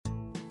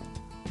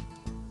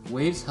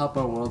Waves help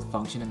our world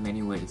function in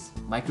many ways.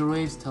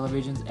 Microwaves,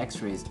 televisions,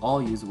 X-rays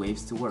all use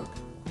waves to work.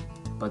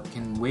 But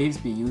can waves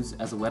be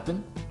used as a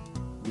weapon?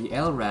 The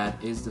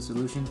L.R.A.D is the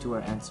solution to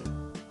our answer.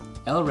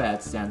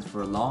 L.R.A.D stands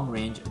for Long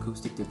Range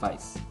Acoustic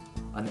Device.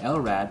 An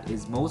L.R.A.D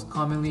is most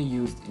commonly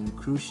used in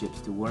cruise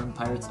ships to warn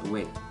pirates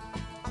away.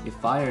 It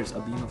fires a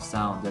beam of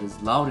sound that is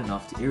loud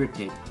enough to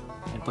irritate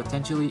and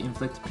potentially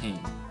inflict pain,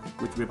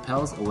 which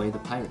repels away the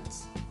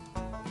pirates.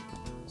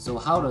 So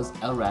how does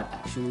L.R.A.D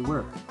actually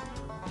work?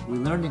 We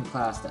learned in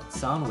class that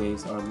sound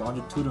waves are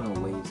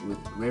longitudinal waves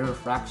with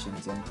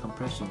rarefactions and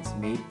compressions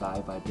made by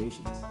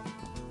vibrations.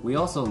 We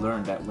also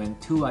learned that when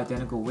two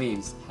identical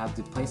waves have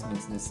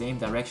displacements in the same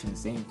direction,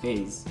 same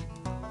phase,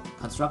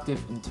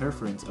 constructive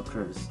interference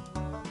occurs,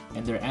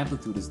 and their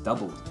amplitude is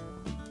doubled.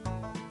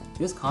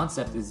 This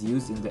concept is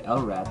used in the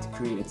L.R.A.D to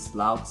create its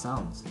loud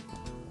sounds.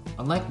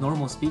 Unlike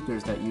normal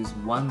speakers that use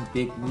one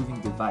big moving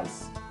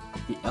device,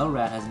 the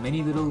L.R.A.D has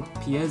many little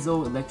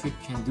piezoelectric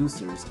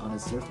transducers on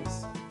its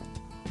surface.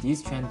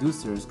 These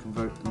transducers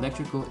convert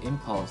electrical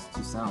impulse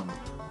to sound.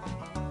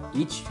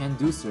 Each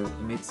transducer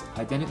emits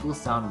identical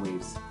sound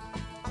waves,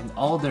 and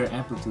all their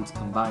amplitudes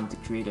combine to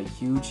create a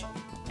huge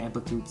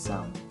amplitude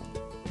sound.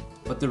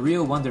 But the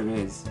real wonder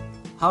is,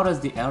 how does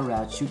the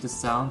L.R.A.D shoot the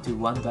sound to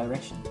one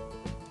direction?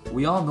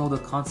 We all know the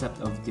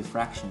concept of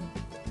diffraction,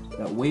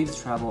 that waves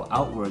travel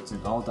outwards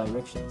in all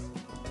directions.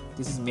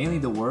 This is mainly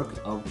the work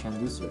of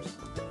transducers.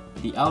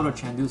 The outer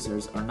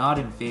transducers are not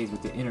in phase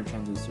with the inner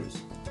transducers,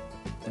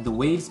 and the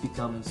waves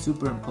become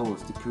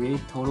superimposed to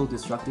create total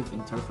destructive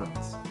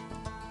interference,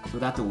 so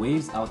that the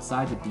waves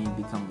outside the beam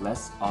become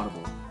less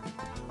audible.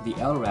 The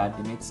L.R.A.D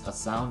emits a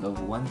sound of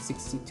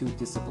 162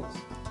 decibels,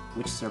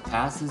 which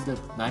surpasses the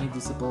 90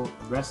 decibel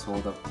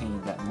threshold of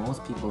pain that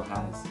most people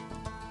has.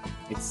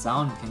 Its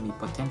sound can be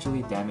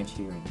potentially damage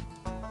hearing.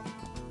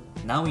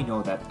 Now we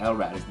know that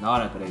L.R.A.D is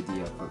not a good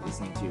idea for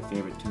listening to your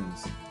favorite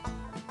tunes.